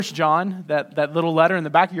John, that little letter in the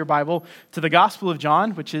back of your Bible, to the Gospel of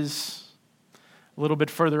John, which is a little bit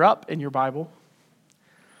further up in your Bible.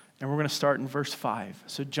 And we're going to start in verse 5.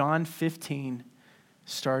 So John 15,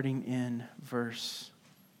 starting in verse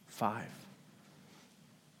 5.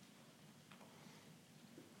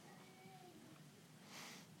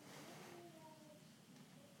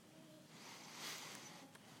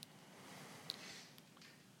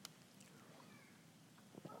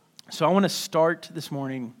 So I want to start this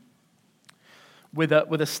morning with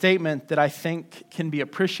a statement that I think can be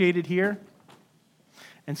appreciated here.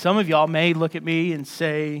 And some of y'all may look at me and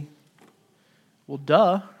say, well,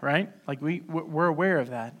 duh, right? Like we're aware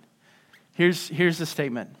of that. Here's the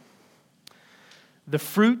statement. The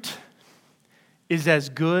fruit is as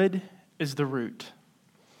good as the root.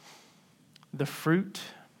 The fruit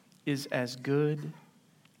is as good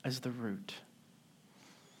as the root.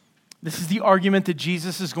 This is the argument that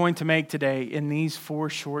Jesus is going to make today in these 4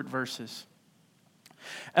 short verses.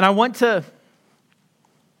 And I want us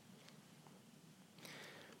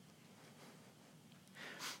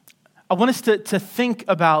to think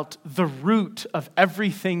about the root of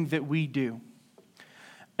everything that we do.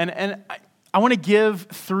 And I want to give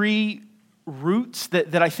 3 roots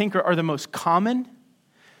that I think are the most common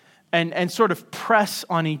and sort of press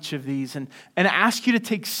on each of these and ask you to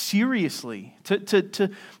take seriously, to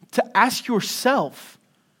ask yourself,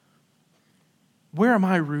 where am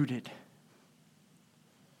I rooted?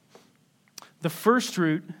 The first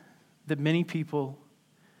root that many people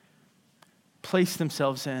place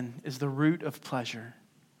themselves in is the root of pleasure.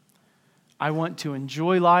 I want to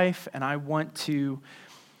enjoy life, and I want to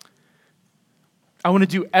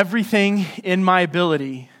do everything in my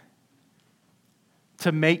ability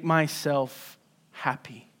to make myself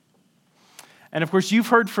happy. And of course, you've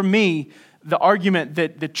heard from me the argument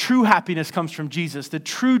that the true happiness comes from Jesus. The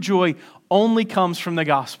true joy only comes from the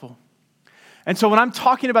gospel. And so when I'm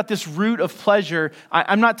talking about this root of pleasure,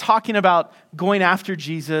 I'm not talking about going after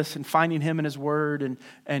Jesus and finding him in his word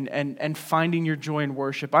and finding your joy in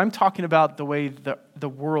worship. I'm talking about the way the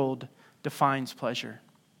world defines pleasure.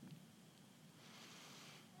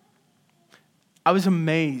 I was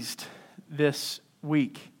amazed this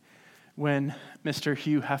week when Mr.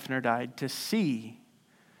 Hugh Hefner died to see.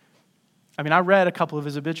 I mean, I read a couple of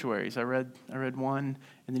his obituaries. I read one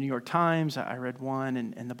in the New York Times. I read one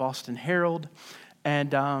in the Boston Herald,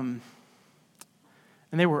 and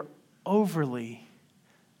they were overly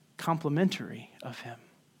complimentary of him.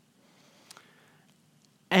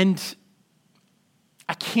 And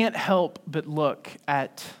I can't help but look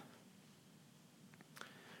at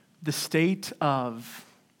the state of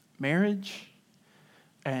marriage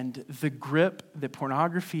and the grip that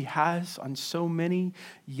pornography has on so many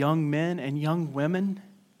young men and young women,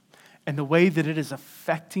 and the way that it is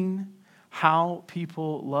affecting how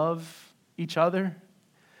people love each other,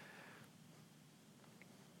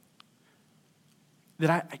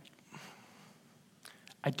 that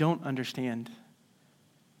I don't understand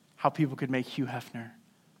how people could make Hugh Hefner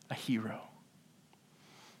a hero.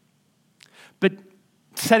 But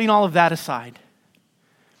setting all of that aside,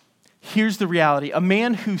 here's the reality. A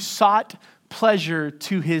man who sought pleasure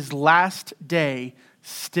to his last day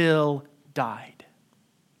still died.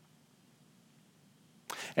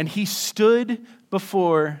 And he stood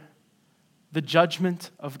before the judgment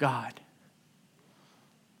of God.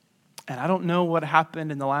 And I don't know what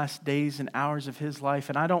happened in the last days and hours of his life,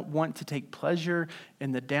 and I don't want to take pleasure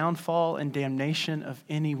in the downfall and damnation of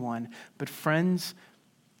anyone. But friends,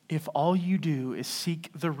 if all you do is seek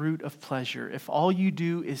the root of pleasure, if all you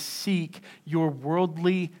do is seek your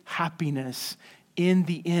worldly happiness, in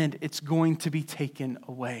the end, it's going to be taken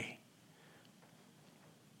away.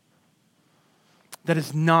 That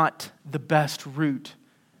is not the best root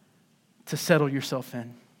to settle yourself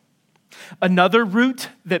in. Another root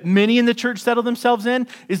that many in the church settle themselves in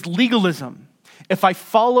is legalism. If I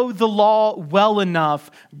follow the law well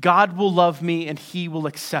enough, God will love me and he will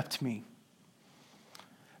accept me.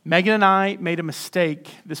 Megan and I made a mistake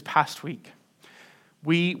this past week.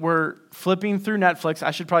 We were flipping through Netflix.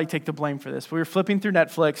 I should probably take the blame for this. We were flipping through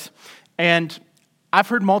Netflix, and I've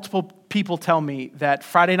heard multiple people tell me that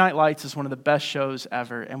Friday Night Lights is one of the best shows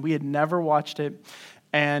ever, and we had never watched it.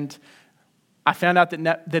 And I found out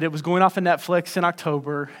that it was going off of Netflix in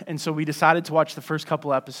October, and so we decided to watch the first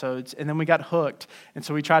couple episodes, and then we got hooked, and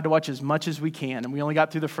so we tried to watch as much as we can, and we only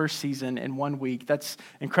got through the first season in 1 week. That's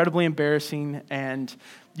incredibly embarrassing, and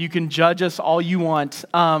you can judge us all you want.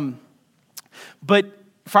 But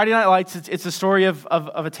Friday Night Lights, it's a story of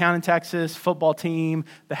a town in Texas, football team,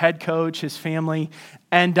 the head coach, his family,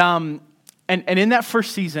 and in that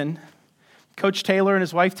first season, Coach Taylor and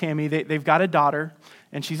his wife Tammy, they've got a daughter.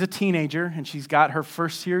 and she's a teenager, and she's got her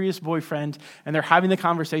first serious boyfriend, and they're having the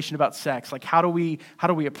conversation about sex. Like, how do we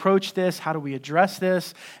approach this? How do we address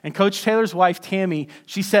this? And Coach Taylor's wife, Tammy,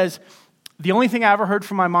 she says, the only thing I ever heard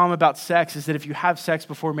from my mom about sex is that if you have sex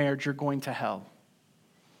before marriage, you're going to hell.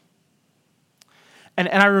 And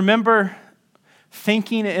I remember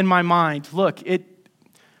thinking in my mind, look,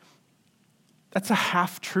 that's a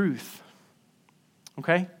half-truth,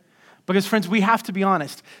 okay? Because, friends, we have to be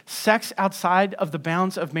honest. Sex outside of the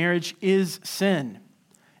bounds of marriage is sin.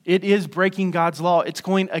 It is breaking God's law. It's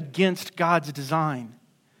going against God's design.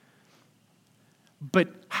 But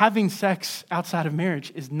having sex outside of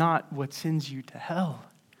marriage is not what sends you to hell.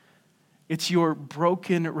 It's your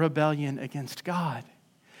broken rebellion against God.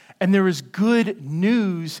 And there is good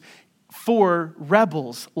news for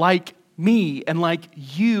rebels like me and like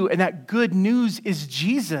you, and that good news is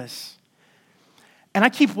Jesus. And I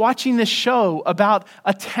keep watching this show about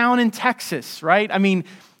a town in Texas, right? I mean,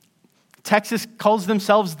 Texas calls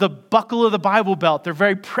themselves the buckle of the Bible Belt. They're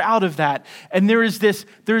very proud of that. And there is this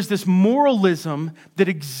moralism that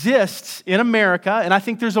exists in America, and I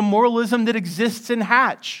think there's a moralism that exists in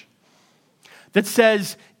Hatch that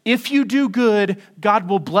says, if you do good, God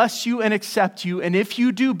will bless you and accept you. And if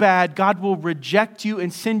you do bad, God will reject you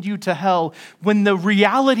and send you to hell. When the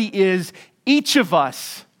reality is, each of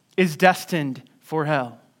us is destined for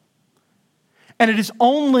hell. And it is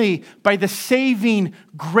only by the saving,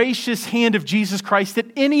 gracious hand of Jesus Christ that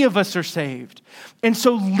any of us are saved. And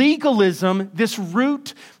so legalism, this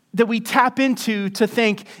root that we tap into to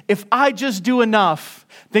think, if I just do enough,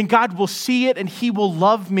 then God will see it and He will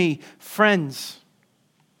love me. Friends,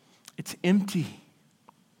 it's empty.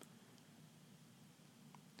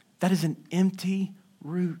 That is an empty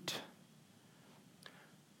root.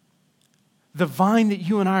 The vine that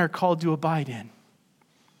you and I are called to abide in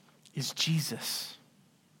is Jesus.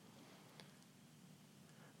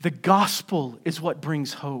 The gospel is what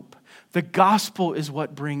brings hope. The gospel is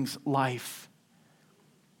what brings life.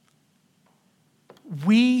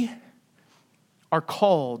 We are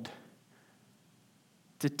called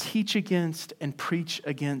to teach against and preach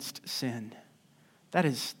against sin. That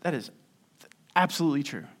is absolutely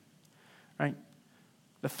true, right?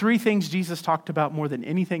 The three things Jesus talked about more than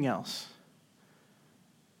anything else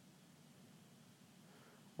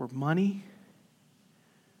were money,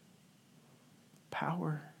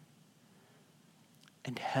 power,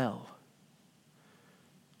 and hell.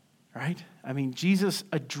 Right? I mean, Jesus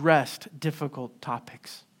addressed difficult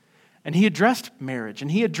topics. And He addressed marriage,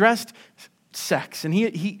 and He addressed sex, and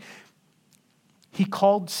he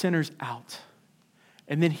called sinners out,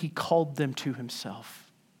 and then He called them to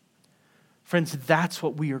Himself. Friends, that's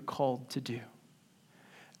what we are called to do.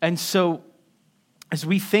 And so, as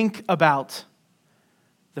we think about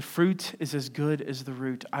the fruit is as good as the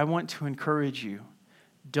root, I want to encourage you,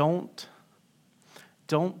 don't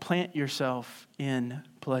plant yourself in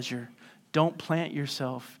pleasure. Don't plant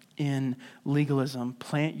yourself in legalism.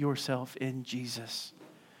 Plant yourself in Jesus.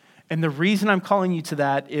 And the reason I'm calling you to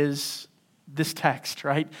that is this text,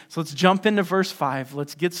 right? So let's jump into verse 5.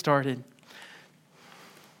 Let's get started.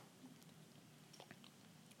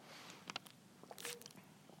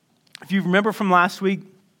 If you remember from last week,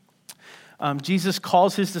 Jesus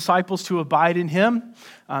calls His disciples to abide in Him.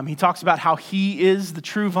 He talks about how He is the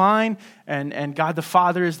true vine and God the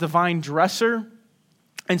Father is the vine dresser.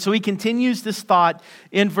 And so He continues this thought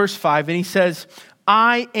in verse 5, and He says,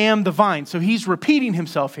 I am the vine. So He's repeating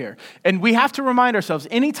Himself here. And we have to remind ourselves,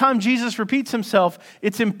 anytime Jesus repeats Himself,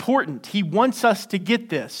 it's important. He wants us to get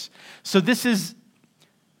this. So this is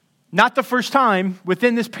not the first time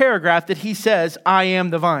within this paragraph that He says, I am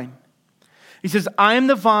the vine. He says, I am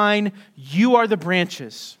the vine, you are the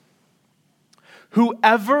branches.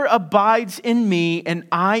 Whoever abides in me and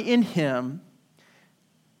I in him,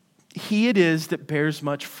 he it is that bears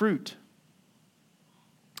much fruit.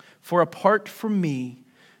 For apart from me,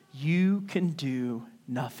 you can do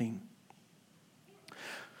nothing.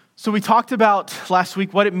 So we talked about last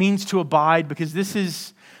week what it means to abide, because this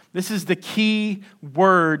is the key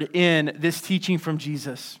word in this teaching from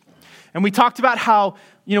Jesus. And we talked about how,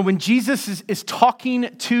 when Jesus is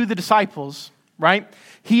talking to the disciples, right?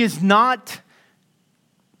 He's not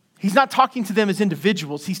talking to them as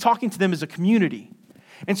individuals. He's talking to them as a community.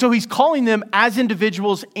 And so He's calling them as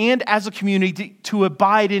individuals and as a community to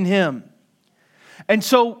abide in Him. And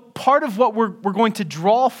so part of what we're going to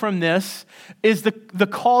draw from this is the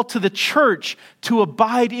call to the church to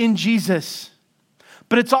abide in Jesus.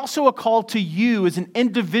 But it's also a call to you as an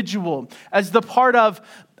individual, as the part of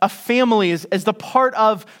a family, as the part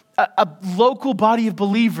of a local body of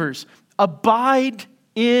believers. Abide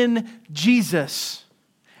in Jesus.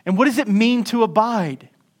 And what does it mean to abide?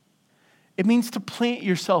 It means to plant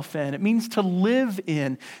yourself in. It means to live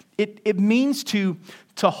in. It means to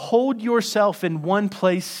hold yourself in one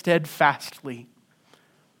place steadfastly.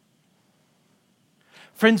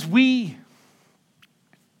 Friends, I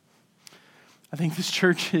think this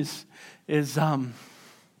church is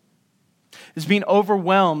being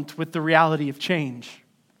overwhelmed with the reality of change.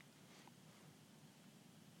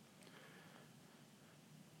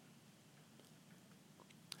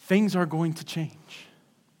 Things are going to change.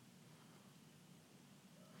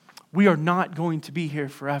 We are not going to be here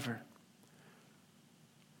forever.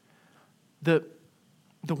 The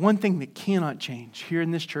one thing that cannot change here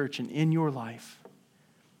in this church and in your life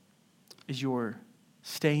is your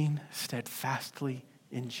staying steadfastly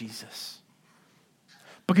in Jesus.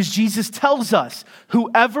 Because Jesus tells us,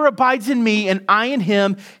 whoever abides in me and I in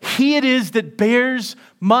him, he it is that bears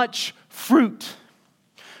much fruit.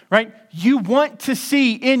 Right? You want to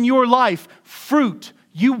see in your life fruit.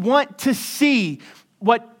 You want to see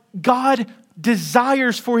what God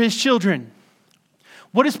desires for his children.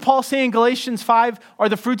 What does Paul say in Galatians 5 are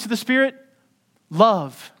the fruits of the Spirit?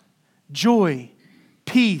 Love, joy,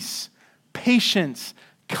 peace, patience,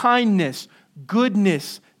 kindness,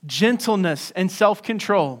 goodness, gentleness, and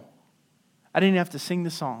self-control. I didn't have to sing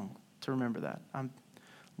the song to remember that. I'm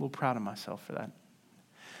a little proud of myself for that.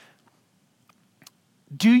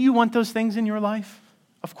 Do you want those things in your life?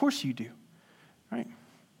 Of course you do, right?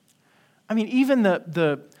 I mean, even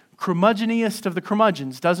the curmudgeoniest of the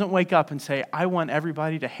curmudgeons doesn't wake up and say, I want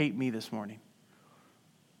everybody to hate me this morning.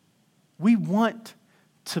 We want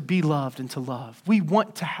to be loved and to love. We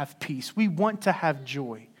want to have peace. We want to have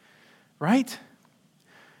joy, right?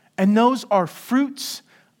 And those are fruits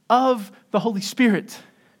of the Holy Spirit.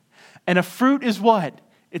 And a fruit is what?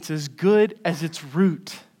 It's as good as its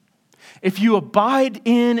root. If you abide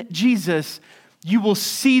in Jesus, you will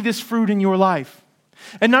see this fruit in your life.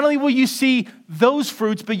 And not only will you see those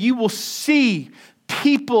fruits, but you will see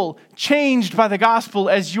people changed by the gospel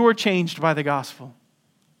as you're changed by the gospel.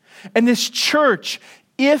 And this church,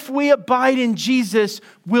 if we abide in Jesus,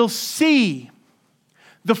 will see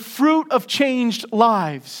the fruit of changed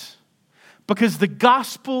lives because the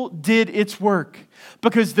gospel did its work.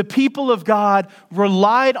 Because the people of God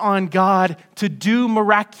relied on God to do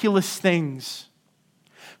miraculous things.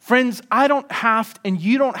 Friends, I don't have, and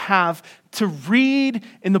you don't have, to read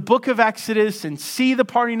in the book of Exodus and see the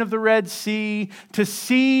parting of the Red Sea, to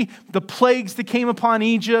see the plagues that came upon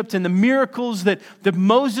Egypt and the miracles that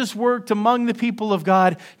Moses worked among the people of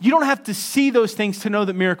God. You don't have to see those things to know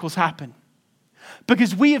that miracles happen.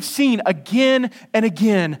 Because we have seen again and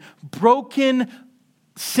again broken,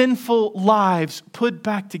 sinful lives put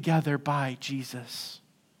back together by Jesus.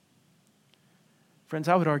 Friends,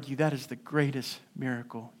 I would argue that is the greatest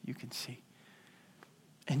miracle you can see.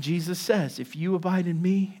 And Jesus says, if you abide in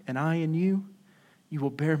me and I in you, you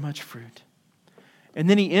will bear much fruit. And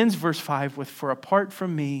then he ends verse 5 with, for apart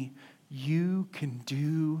from me, you can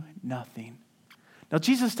do nothing. Now,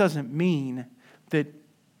 Jesus doesn't mean that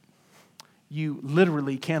you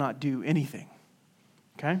literally cannot do anything.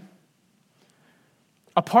 Okay?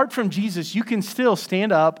 Apart from Jesus, you can still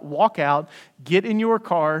stand up, walk out, get in your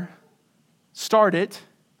car, start it,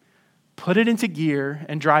 put it into gear,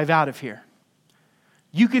 and drive out of here.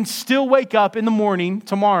 You can still wake up in the morning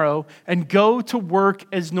tomorrow and go to work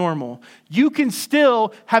as normal. You can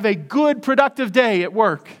still have a good, productive day at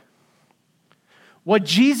work. What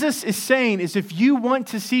Jesus is saying is if you want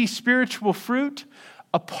to see spiritual fruit,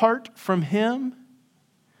 apart from him,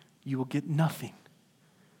 you will get nothing.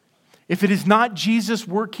 If it is not Jesus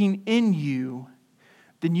working in you,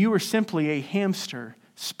 then you are simply a hamster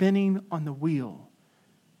spinning on the wheel,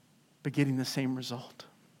 but getting the same result.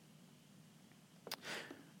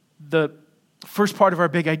 The first part of our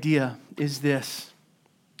big idea is this.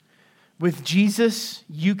 With Jesus,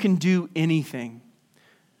 you can do anything.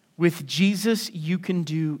 With Jesus, you can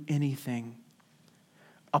do anything.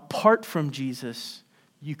 Apart from Jesus,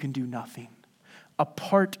 you can do nothing.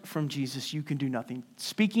 Apart from Jesus, you can do nothing.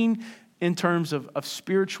 Speaking in terms of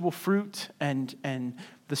spiritual fruit and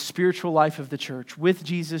the spiritual life of the church. With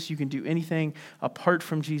Jesus, you can do anything. Apart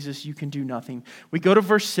from Jesus, you can do nothing. We go to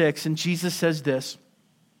verse 6, and Jesus says this.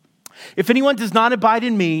 If anyone does not abide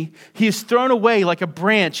in me, he is thrown away like a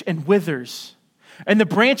branch and withers. And the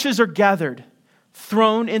branches are gathered,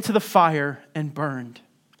 thrown into the fire and burned.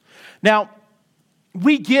 Now,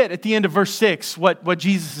 we get at the end of verse 6 what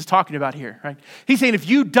Jesus is talking about here, right? He's saying if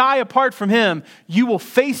you die apart from him, you will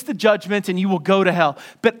face the judgment and you will go to hell.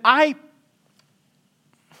 But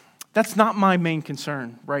that's not my main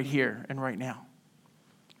concern right here and right now.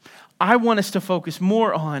 I want us to focus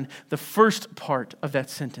more on the first part of that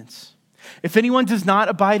sentence. If anyone does not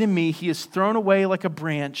abide in me, he is thrown away like a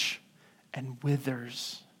branch and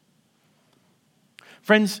withers.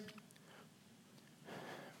 Friends,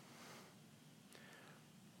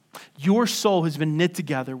 your soul has been knit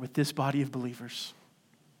together with this body of believers.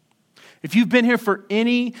 If you've been here for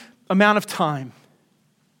any amount of time,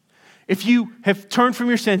 if you have turned from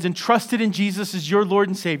your sins and trusted in Jesus as your Lord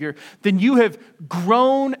and Savior, then you have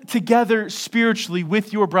grown together spiritually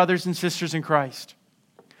with your brothers and sisters in Christ.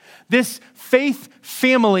 This faith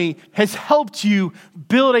family has helped you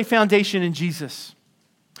build a foundation in Jesus.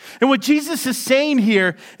 And what Jesus is saying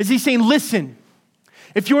here is he's saying, listen,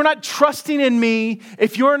 if you're not trusting in me,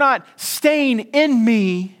 if you're not staying in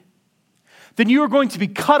me, then you are going to be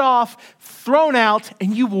cut off, thrown out,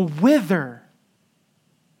 and you will wither.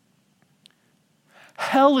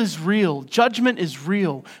 Hell is real. Judgment is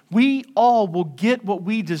real. We all will get what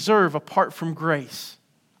we deserve apart from grace.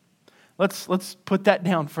 Let's put that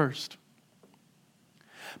down first.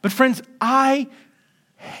 But friends, I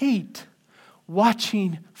hate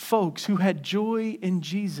watching folks who had joy in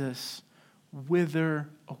Jesus wither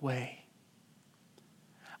away.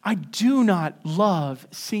 I do not love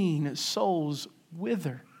seeing souls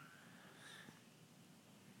wither.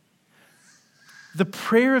 The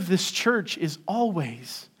prayer of this church is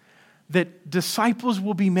always that disciples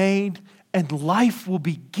will be made and life will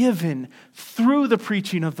be given through the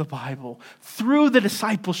preaching of the Bible, through the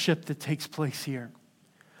discipleship that takes place here.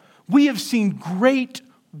 We have seen great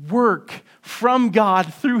work from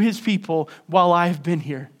God through his people while I have been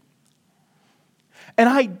here. And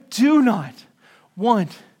I do not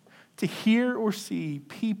want to hear or see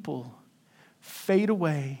people fade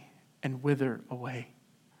away and wither away.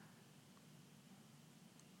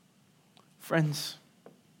 Friends,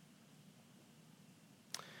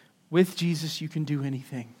 with Jesus, you can do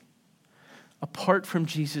anything. Apart from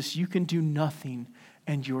Jesus, you can do nothing,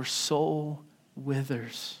 and your soul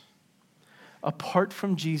withers. Apart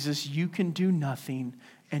from Jesus, you can do nothing,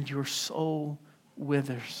 and your soul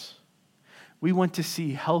withers. We want to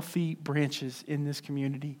see healthy branches in this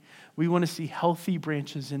community. We want to see healthy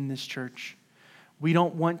branches in this church. We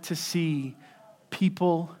don't want to see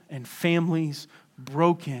people and families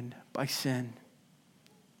broken by sin.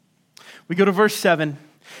 We go to verse 7.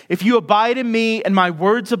 If you abide in me and my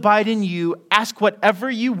words abide in you, ask whatever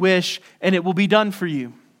you wish and it will be done for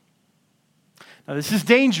you. Now this is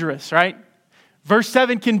dangerous, right? Verse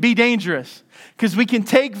 7 can be dangerous because we can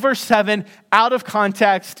take verse 7 out of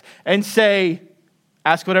context and say,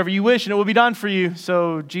 ask whatever you wish and it will be done for you.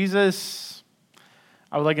 So Jesus,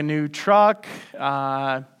 I would like a new truck.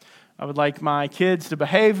 I would like my kids to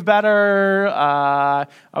behave better. I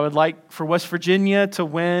would like for West Virginia to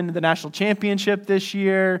win the national championship this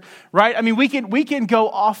year, right? I mean, we can go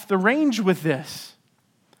off the range with this.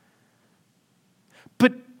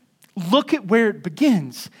 But look at where it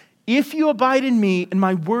begins. If you abide in me and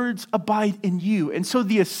my words abide in you. And so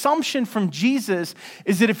the assumption from Jesus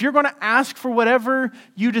is that if you're going to ask for whatever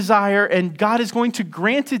you desire and God is going to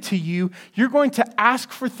grant it to you, you're going to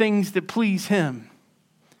ask for things that please him.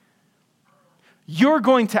 You're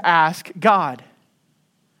going to ask God,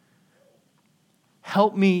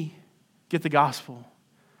 help me get the gospel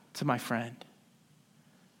to my friend.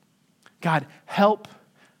 God, help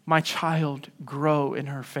my child grow in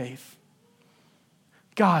her faith.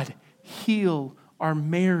 God, heal our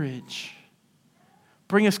marriage.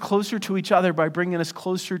 Bring us closer to each other by bringing us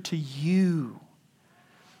closer to you.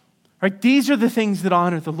 Right? These are the things that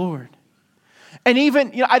honor the Lord. And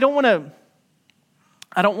even, I don't want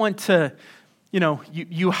to,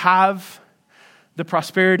 you have the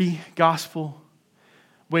prosperity gospel,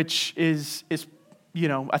 which is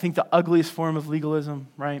I think the ugliest form of legalism,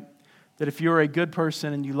 right? That if you're a good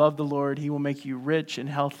person and you love the Lord, he will make you rich and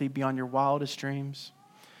healthy beyond your wildest dreams.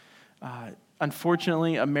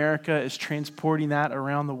 Unfortunately, America is transporting that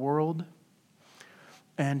around the world.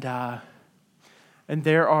 And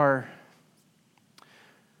there are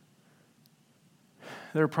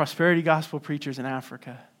prosperity gospel preachers in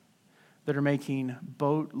Africa that are making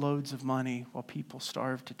boatloads of money while people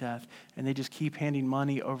starve to death. And they just keep handing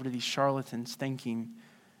money over to these charlatans thinking,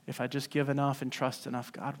 if I just give enough and trust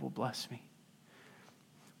enough, God will bless me.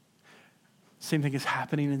 Same thing is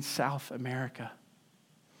happening in South America.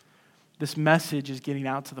 This message is getting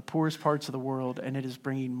out to the poorest parts of the world, and it is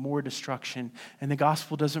bringing more destruction. And the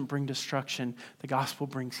gospel doesn't bring destruction. The gospel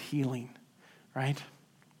brings healing, right?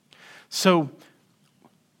 So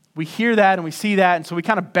we hear that and we see that, and so we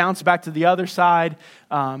kind of bounce back to the other side,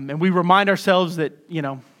 and we remind ourselves that,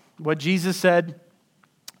 what Jesus said,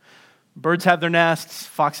 Birds have their nests,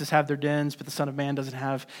 foxes have their dens, but the Son of Man doesn't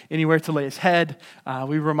have anywhere to lay his head.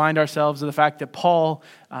 We remind ourselves of the fact that Paul,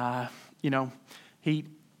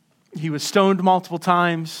 he was stoned multiple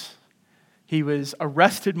times. He was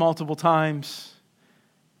arrested multiple times.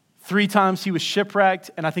 3 times he was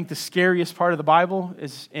shipwrecked. And I think the scariest part of the Bible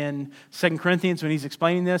is in 2 Corinthians when he's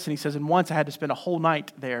explaining this. And he says, and once I had to spend a whole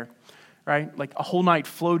night there, right? Like a whole night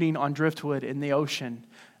floating on driftwood in the ocean.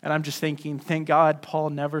 And I'm just thinking, thank God Paul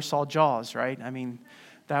never saw Jaws, right? I mean,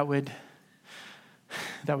 that would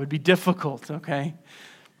be difficult, okay?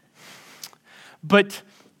 But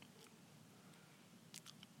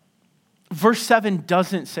verse 7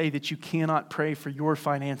 doesn't say that you cannot pray for your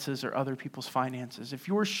finances or other people's finances. If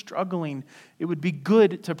you're struggling, it would be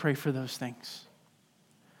good to pray for those things.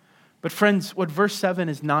 But friends, what verse 7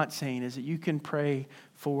 is not saying is that you can pray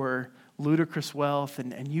for ludicrous wealth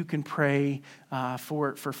and you can pray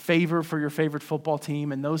for favor for your favorite football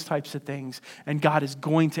team and those types of things, and God is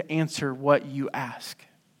going to answer what you ask.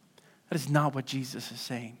 That is not what Jesus is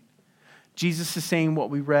saying. Jesus is saying what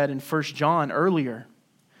we read in 1 John earlier.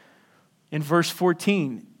 In verse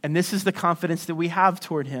 14, and this is the confidence that we have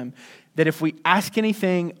toward him, that if we ask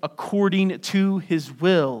anything according to his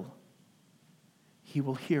will, he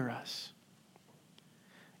will hear us.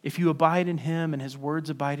 If you abide in him and his words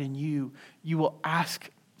abide in you, you will ask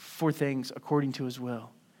for things according to his will,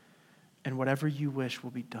 and whatever you wish will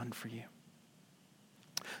be done for you.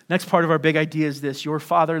 Next part of our big idea is this: your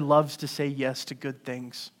Father loves to say yes to good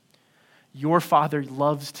things. Your Father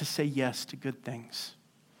loves to say yes to good things.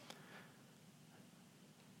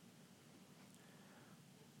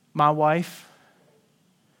 My wife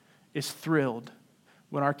is thrilled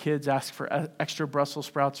when our kids ask for extra Brussels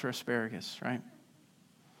sprouts or asparagus, right?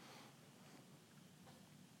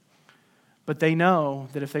 But they know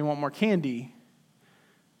that if they want more candy,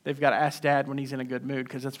 they've got to ask Dad when he's in a good mood,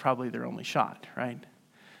 because that's probably their only shot, right?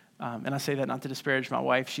 And I say that not to disparage my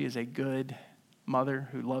wife. She is a good mother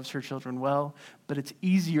who loves her children well, but it's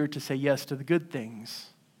easier to say yes to the good things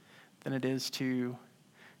than it is to,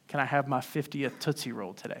 can I have my 50th Tootsie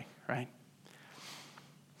Roll today, right?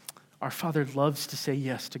 Our Father loves to say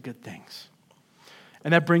yes to good things.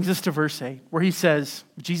 And that brings us to verse 8, where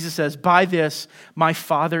Jesus says, by this my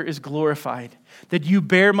Father is glorified, that you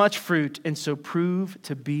bear much fruit and so prove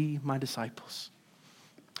to be my disciples.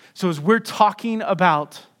 So as we're talking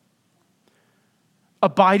about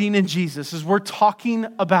abiding in Jesus, as we're talking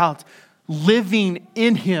about living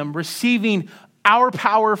in him, receiving our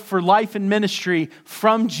power for life and ministry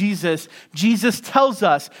from Jesus, Jesus tells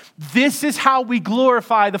us this is how we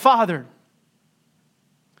glorify the Father.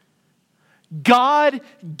 God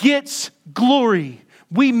gets glory.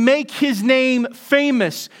 We make his name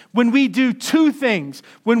famous when we do 2 things: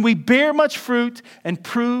 when we bear much fruit and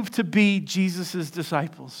prove to be Jesus'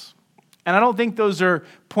 disciples. And I don't think those are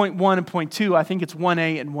point 1 and point 2. I think it's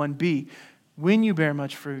 1A and 1B. When you bear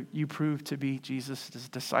much fruit, you prove to be Jesus'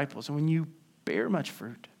 disciples. And when you bear much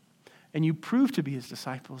fruit and you prove to be his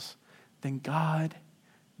disciples, then God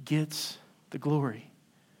gets the glory.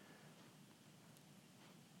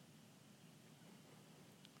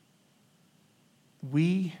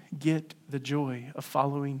 We get the joy of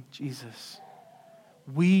following Jesus.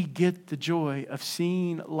 We get the joy of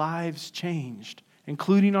seeing lives changed,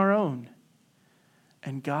 including our own.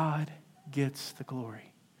 And God gets the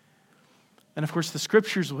glory. And of course, the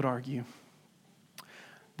scriptures would argue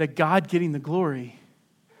that God getting the glory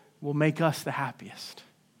will make us the happiest.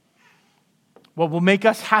 What will make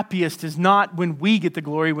us happiest is not when we get the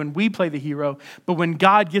glory, when we play the hero, but when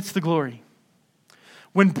God gets the glory.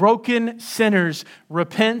 When broken sinners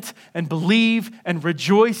repent and believe and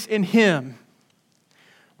rejoice in him,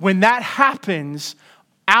 when that happens,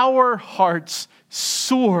 our hearts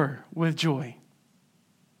soar with joy.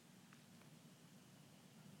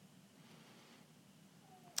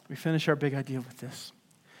 We finish our big idea with this.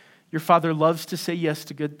 Your Father loves to say yes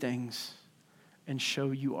to good things and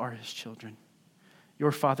show you are his children.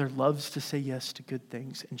 Your Father loves to say yes to good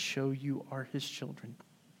things and show you are his children.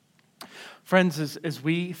 Friends, as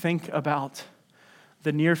we think about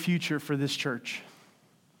the near future for this church,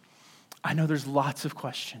 I know there's lots of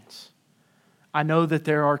questions. I know that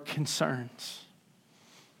there are concerns.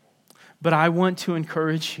 But I want to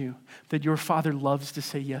encourage you that your Father loves to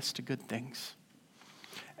say yes to good things.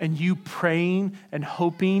 And you praying and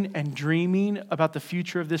hoping and dreaming about the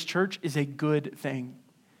future of this church is a good thing.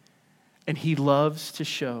 And he loves to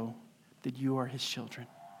show that you are his children.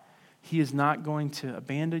 He is not going to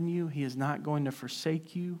abandon you. He is not going to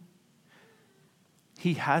forsake you.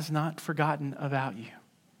 He has not forgotten about you.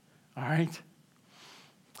 All right?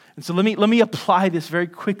 And so let me apply this very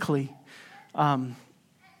quickly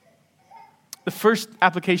The first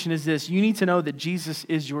application is this. You need to know that Jesus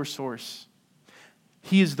is your source.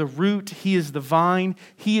 He is the root. He is the vine.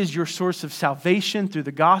 He is your source of salvation through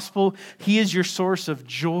the gospel. He is your source of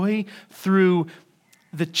joy through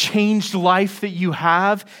the changed life that you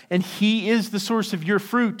have. And He is the source of your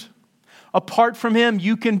fruit. Apart from Him,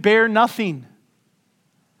 you can bear nothing.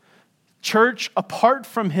 Church, apart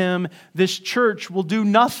from Him, this church will do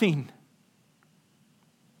nothing.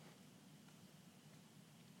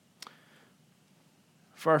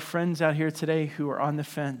 For our friends out here today who are on the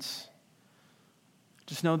fence,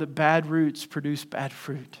 just know that bad roots produce bad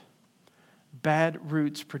fruit. Bad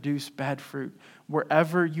roots produce bad fruit.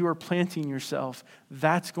 Wherever you are planting yourself,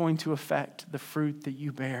 that's going to affect the fruit that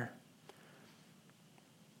you bear.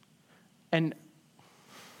 And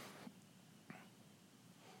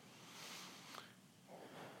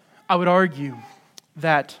I would argue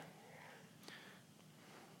that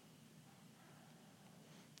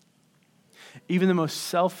even the most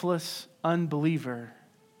selfless unbeliever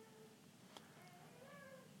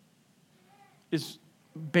is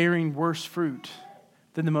bearing worse fruit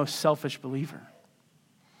than the most selfish believer.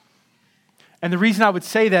 And the reason I would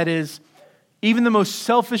say that is even the most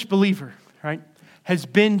selfish believer, right, has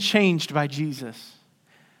been changed by Jesus.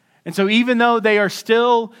 And so even though they are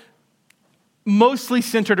still mostly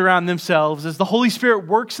centered around themselves, as the Holy Spirit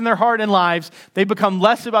works in their heart and lives, they become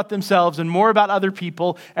less about themselves and more about other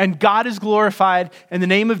people, and God is glorified, and the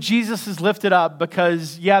name of Jesus is lifted up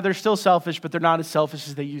because, yeah, they're still selfish, but they're not as selfish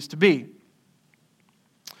as they used to be.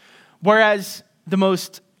 Whereas the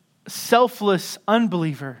most selfless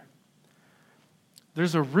unbeliever,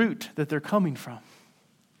 there's a root that they're coming from.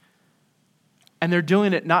 And they're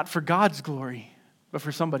doing it not for God's glory, but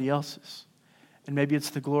for somebody else's. And maybe it's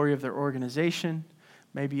the glory of their organization.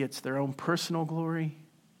 Maybe it's their own personal glory.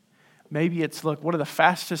 Maybe it's, look, one of the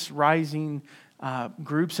fastest rising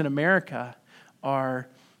groups in America are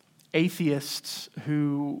atheists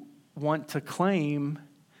who want to claim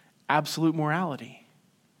absolute morality.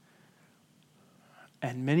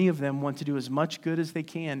 And many of them want to do as much good as they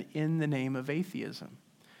can in the name of atheism,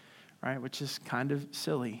 right? Which is kind of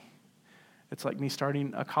silly. It's like me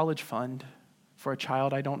starting a college fund for a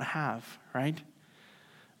child I don't have, right?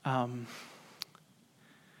 The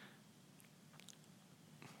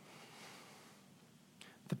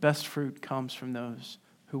best fruit comes from those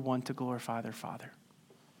who want to glorify their Father,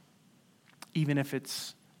 even if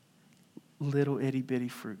it's little itty bitty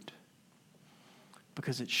fruit,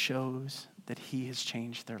 because it shows that He has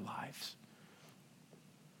changed their lives.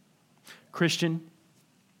 Christian,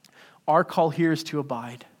 our call here is to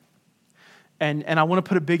abide. And I want to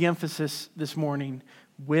put a big emphasis this morning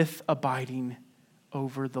with abiding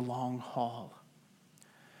over the long haul.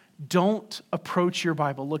 Don't approach your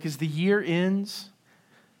Bible. Look, as the year ends,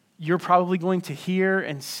 you're probably going to hear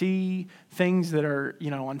and see things that are,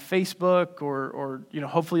 on Facebook or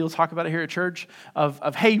hopefully you'll talk about it here at church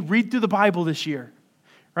of hey, read through the Bible this year.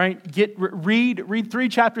 Right? Read 3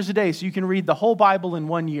 chapters a day so you can read the whole Bible in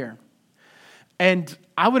 1 year. And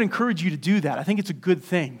I would encourage you to do that. I think it's a good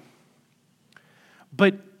thing.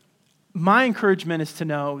 But my encouragement is to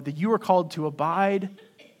know that you are called to abide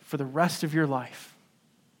for the rest of your life.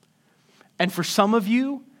 And for some of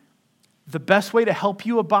you, the best way to help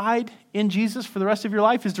you abide in Jesus for the rest of your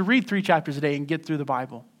life is to read 3 chapters a day and get through the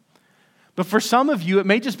Bible. But for some of you, it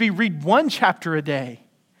may just be read 1 chapter a day.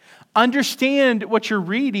 Understand what you're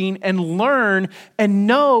reading and learn and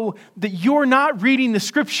know that you're not reading the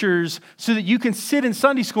scriptures so that you can sit in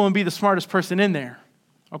Sunday school and be the smartest person in there.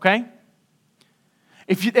 Okay?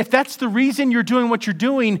 If that's the reason you're doing what you're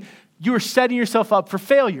doing, you are setting yourself up for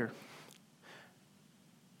failure.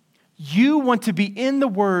 You want to be in the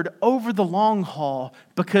Word over the long haul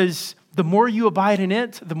because the more you abide in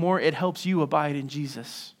it, the more it helps you abide in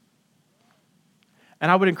Jesus. And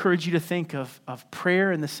I would encourage you to think of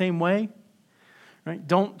prayer in the same way. Right?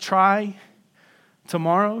 Don't try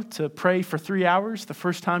tomorrow to pray for 3 hours the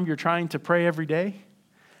first time you're trying to pray every day.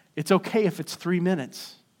 It's okay if it's 3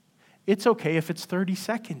 minutes. It's okay if it's 30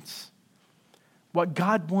 seconds. What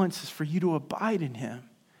God wants is for you to abide in Him.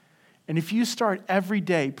 And if you start every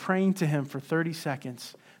day praying to Him for 30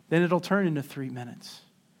 seconds, then it'll turn into 3 minutes.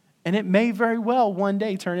 And it may very well one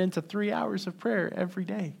day turn into 3 hours of prayer every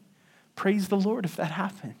day. Praise the Lord if that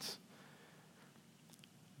happens.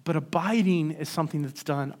 But abiding is something that's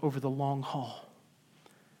done over the long haul.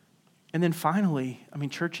 And then finally,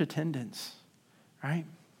 church attendance, right?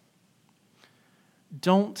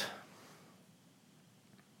 Don't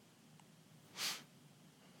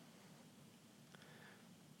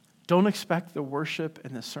expect the worship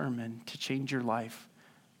and the sermon to change your life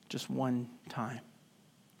just one time.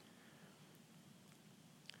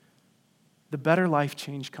 The better life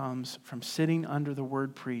change comes from sitting under the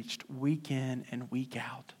word preached week in and week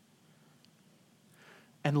out.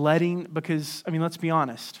 And because, let's be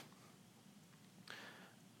honest.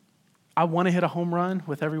 I want to hit a home run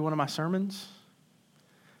with every one of my sermons,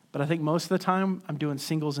 but I think most of the time I'm doing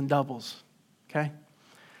singles and doubles, okay?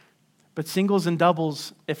 But singles and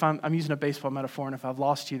doubles, if I'm using a baseball metaphor, and if I've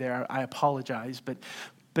lost you there, I apologize, but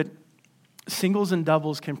singles and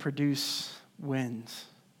doubles can produce wins.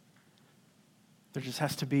 There just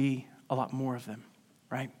has to be a lot more of them,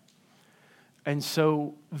 right? And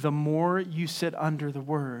so the more you sit under the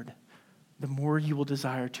word, the more you will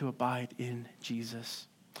desire to abide in Jesus.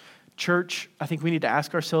 Church, I think we need to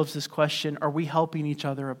ask ourselves this question: are we helping each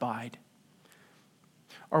other abide?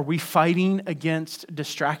 Are we fighting against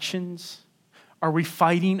distractions? Are we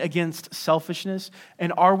fighting against selfishness?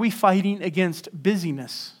 And are we fighting against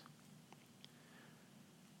busyness?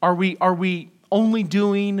 Are we only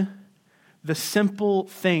doing the simple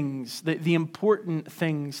things, the important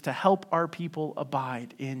things to help our people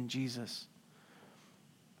abide in Jesus?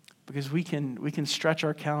 Because we can stretch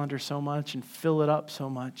our calendar so much and fill it up so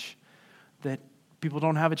much that people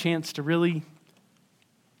don't have a chance to really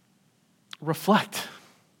reflect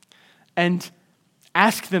and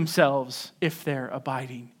ask themselves if they're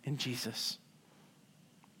abiding in Jesus.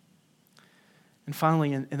 And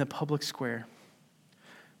finally, in the public square,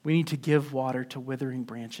 we need to give water to withering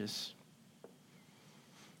branches.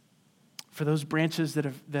 For those branches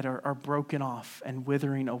that are broken off and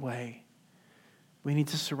withering away, we need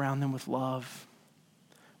to surround them with love.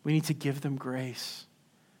 We need to give them grace,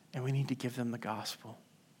 and we need to give them the gospel.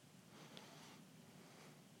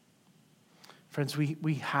 Friends,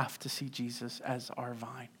 we have to see Jesus as our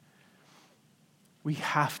vine. We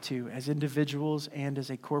have to, as individuals and as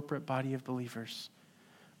a corporate body of believers,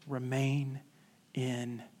 remain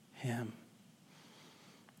in him.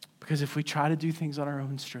 Because if we try to do things on our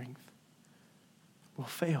own strength, we'll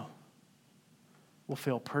fail. We'll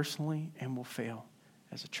fail personally, and we'll fail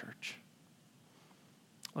as a church.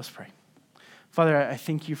 Let's pray. Father, I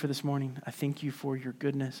thank you for this morning. I thank you for your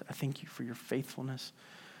goodness. I thank you for your faithfulness.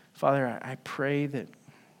 Father, I pray that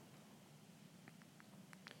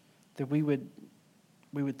we would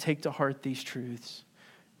take to heart these truths,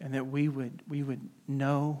 and that we would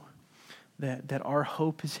know that our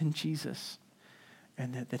hope is in Jesus,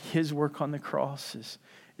 and that his work on the cross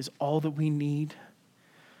is all that we need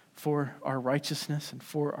for our righteousness and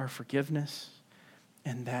for our forgiveness,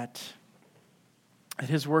 and that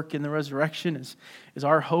his work in the resurrection is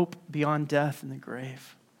our hope beyond death and the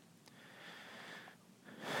grave.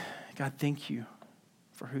 God, thank you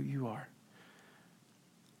for who you are.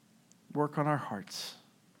 Work on our hearts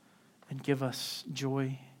and give us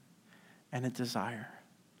joy and a desire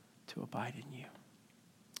to abide in you.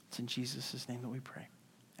 It's in Jesus' name that we pray.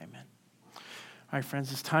 Amen. All right,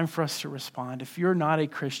 friends, it's time for us to respond. If you're not a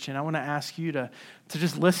Christian, I want to ask you to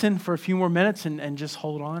just listen for a few more minutes and just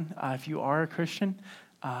hold on. If you are a Christian,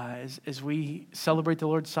 as we celebrate the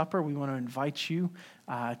Lord's Supper, we want to invite you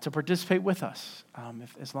to participate with us.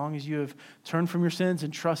 As long as you have turned from your sins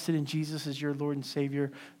and trusted in Jesus as your Lord and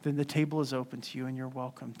Savior, then the table is open to you and you're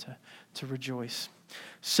welcome to rejoice.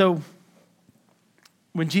 So,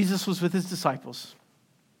 when Jesus was with his disciples,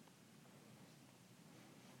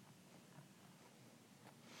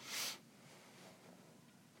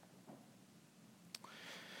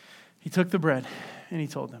 he took the bread and he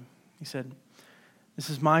told them, he said, "This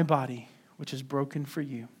is my body, which is broken for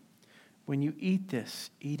you. When you eat this,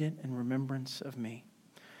 eat it in remembrance of me."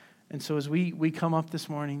 And so as we come up this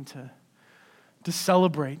morning to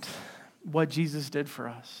celebrate what Jesus did for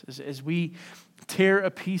us, as we tear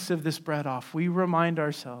a piece of this bread off, we remind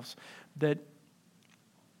ourselves that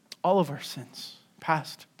all of our sins,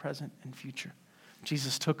 past, present, and future,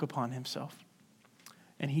 Jesus took upon himself.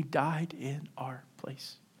 And he died in our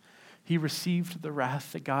place. He received the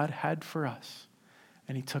wrath that God had for us,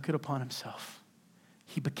 and he took it upon himself.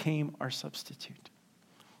 He became our substitute.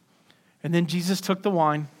 And then Jesus took the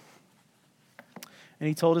wine, and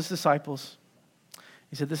he told his disciples,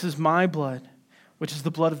 he said, "This is my blood, which is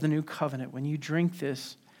the blood of the new covenant. When you drink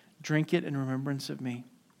this, drink it in remembrance of me."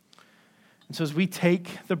 And so as we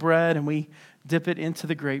take the bread and we dip it into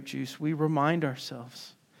the grape juice, we remind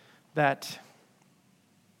ourselves that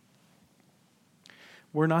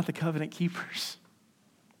we're not the covenant keepers.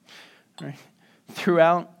 Right?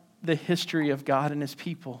 Throughout the history of God and his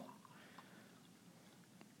people,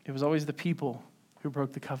 it was always the people who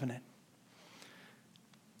broke the covenant.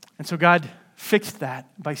 And so God fixed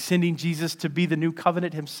that by sending Jesus to be the new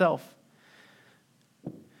covenant himself,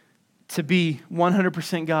 to be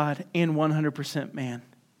 100% God and 100% man,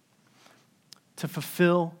 to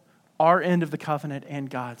fulfill our end of the covenant and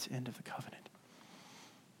God's end of the covenant.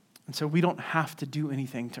 And so we don't have to do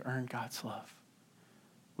anything to earn God's love.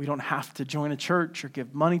 We don't have to join a church or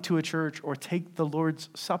give money to a church or take the Lord's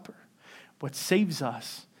Supper. What saves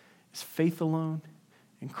us is faith alone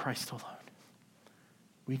in Christ alone.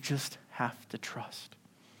 We just have to trust.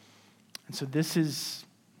 And so this is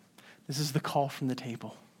the call from the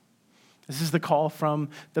table. This is the call from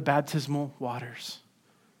the baptismal waters.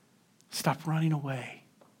 Stop running away.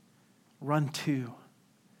 Run to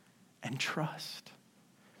and trust.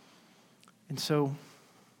 And so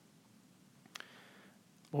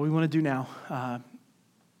what we want to do now,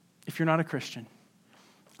 if you're not a Christian,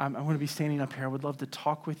 I'm going to be standing up here. I would love to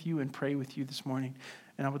talk with you and pray with you this morning.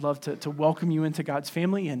 And I would love to welcome you into God's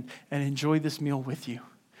family and enjoy this meal with you.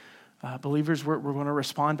 Believers, we're going to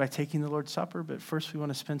respond by taking the Lord's Supper, but first we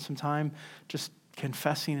want to spend some time just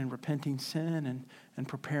confessing and repenting sin and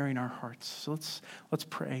preparing our hearts. So let's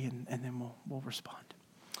pray and then we'll respond.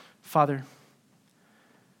 Father,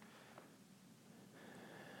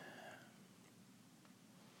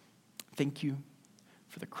 thank you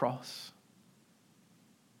for the cross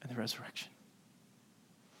and the resurrection.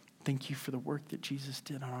 Thank you for the work that Jesus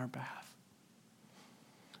did on our behalf.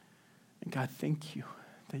 And God, thank you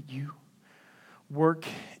that you work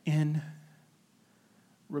in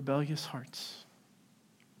rebellious hearts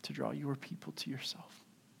to draw your people to yourself.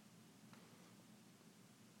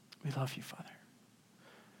 We love you, Father.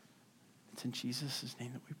 It's in Jesus'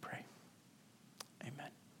 name that we pray. Amen.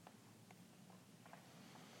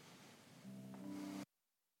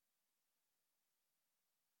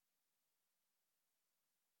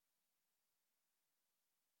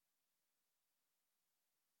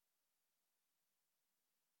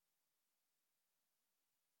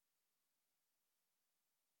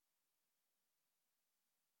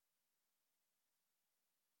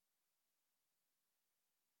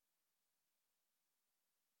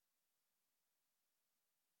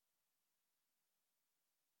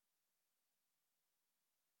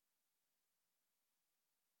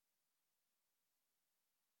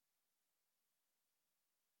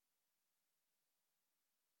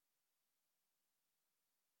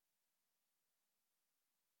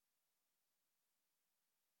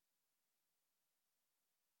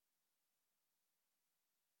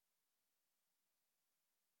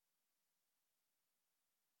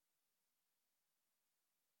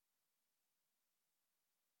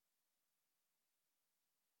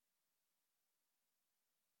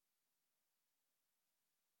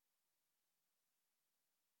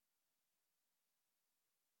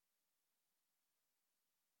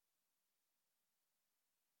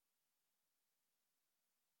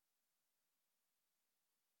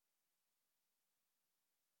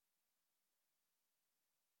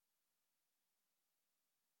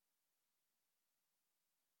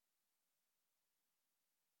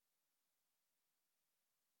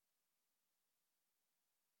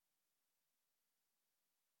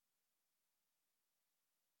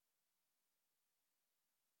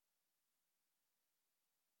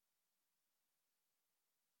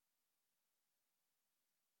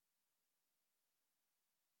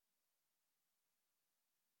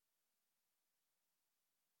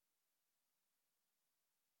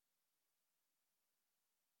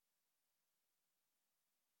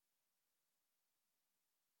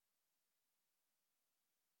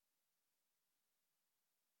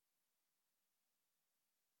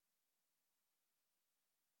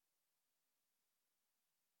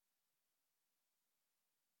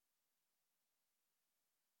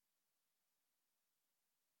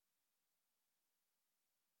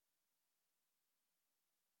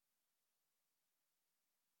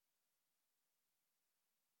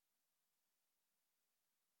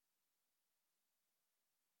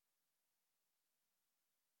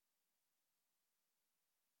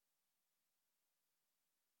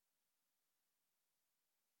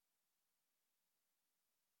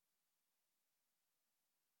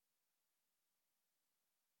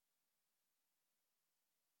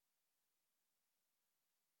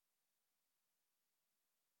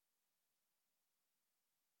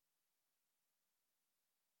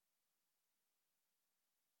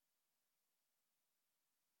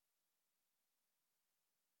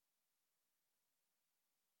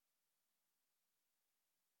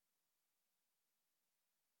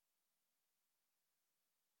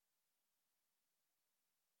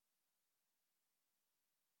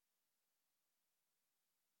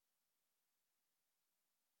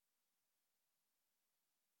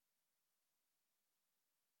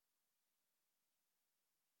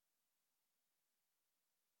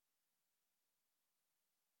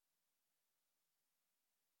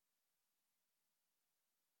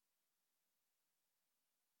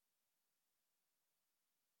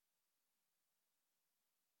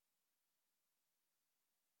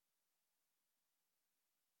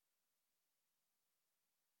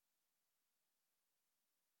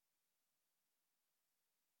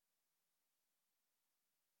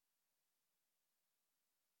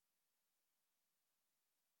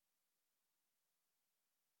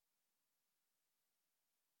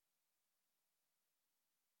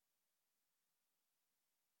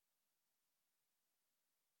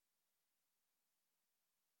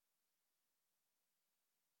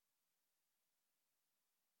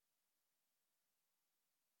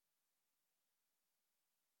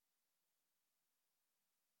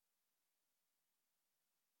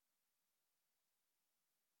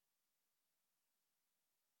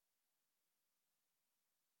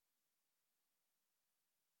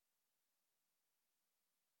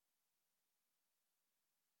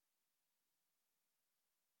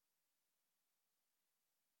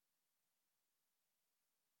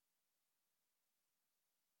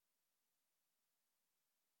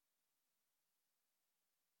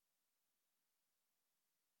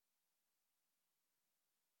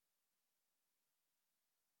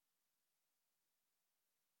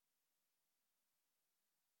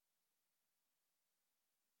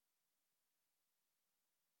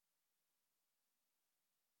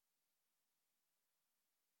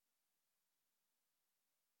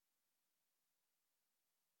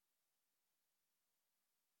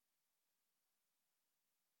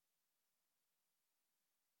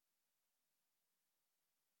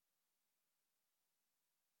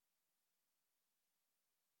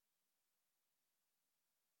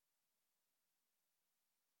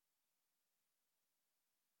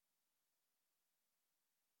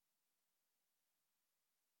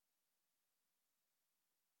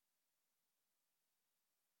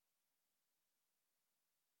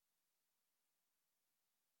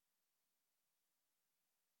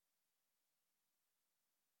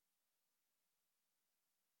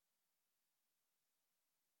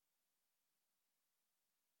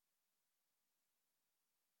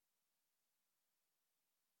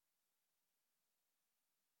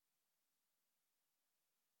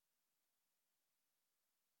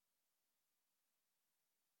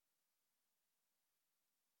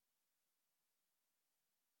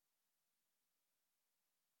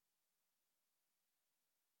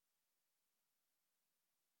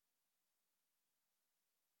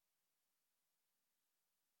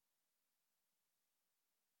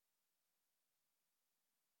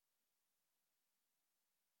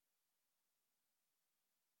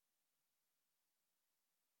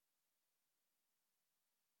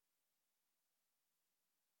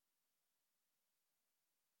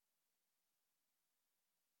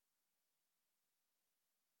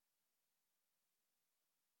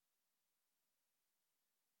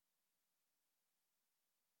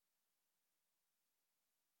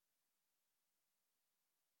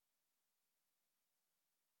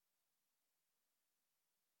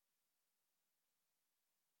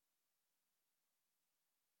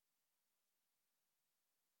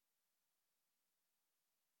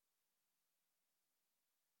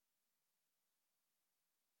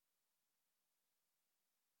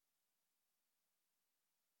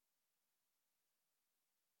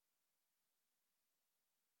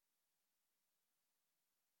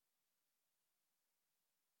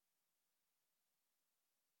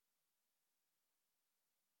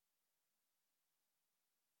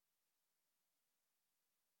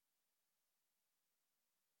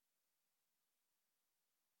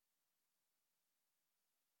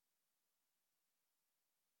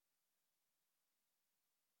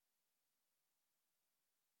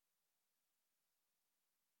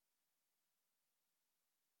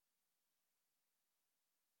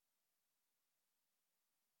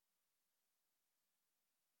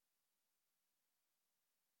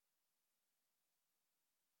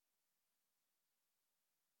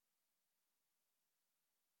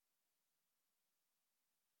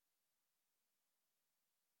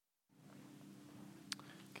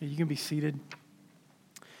 Okay, you can be seated.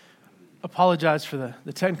 Apologize for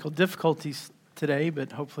the technical difficulties today,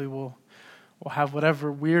 but hopefully we'll have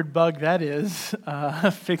whatever weird bug that is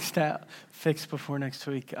fixed before next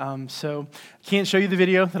week. So I can't show you the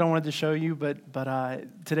video that I wanted to show you, but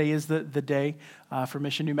today is the day for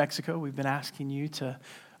Mission New Mexico. We've been asking you to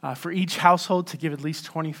for each household to give at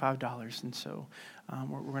least $25, and so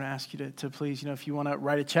we're going to ask you to please, if you want to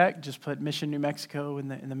write a check, just put Mission New Mexico in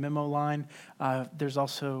the memo line. There's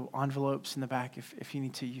also envelopes in the back if you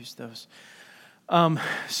need to use those.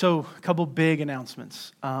 So a couple big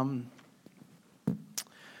announcements.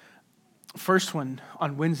 First one,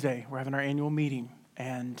 on Wednesday, we're having our annual meeting,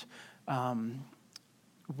 and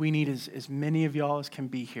we need as many of y'all as can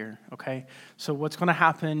be here, okay? So what's going to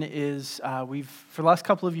happen is for the last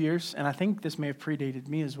couple of years, and I think this may have predated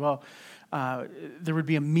me as well, there would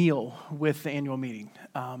be a meal with the annual meeting.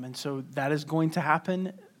 And so that is going to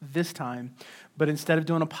happen this time, but instead of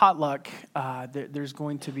doing a potluck, there's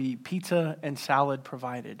going to be pizza and salad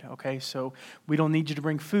provided, okay? So we don't need you to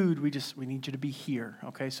bring food, we need you to be here,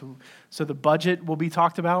 okay? So the budget will be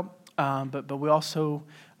talked about, but we also,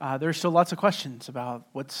 there's still lots of questions about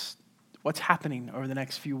what's happening over the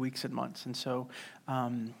next few weeks and months, and so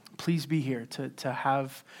please be here to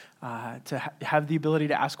have the ability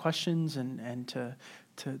to ask questions and to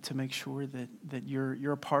make sure that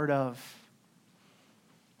you're a part of.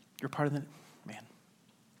 You're part of the, man,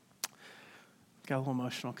 got a little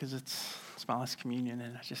emotional because it's my last communion,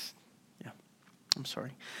 and I'm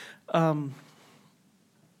sorry. So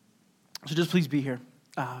just please be here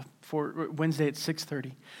for Wednesday at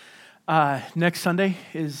 6:30. Next Sunday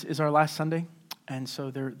is our last Sunday, and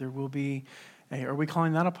so there will be are we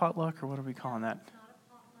calling that a potluck, or what are we calling that? It's not a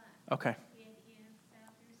potluck. Okay. It is,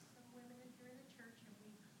 there's some women here in the church, and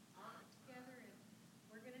we all get together, and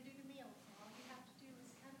we're going to do the meal. So all you have to do is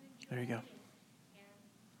come and enjoy. There you go. And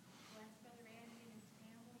bless Brother Andy and his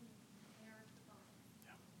family. They are divine.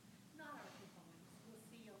 Yeah. Not our divine. We'll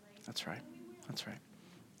see you later. That's right. And we will. That's right.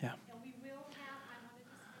 Yeah. And we will have, I wanted to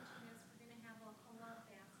just mention this, we're going to have a love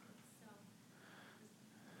basket. So just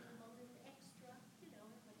a little bit extra,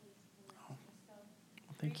 everybody needs a little extra. So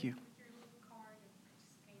Well, thank you. with your little card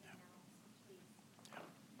and participate in that, so please.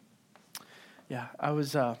 Yeah,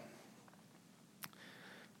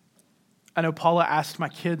 I know Paula asked my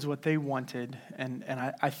kids what they wanted, and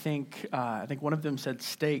I think one of them said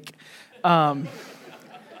steak, but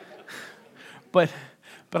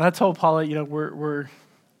I told Paula, we're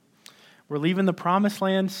leaving the promised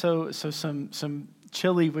land, so some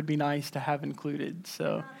chili would be nice to have included.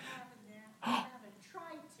 So, Not having that. We're having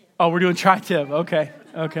tri-tip. oh, we're doing tri-tip. Okay.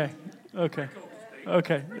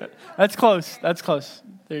 That's close.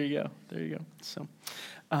 There you go. So,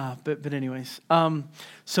 but anyways,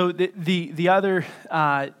 so the other,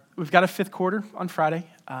 we've got a fifth quarter on Friday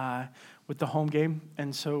with the home game,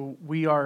 and so we are.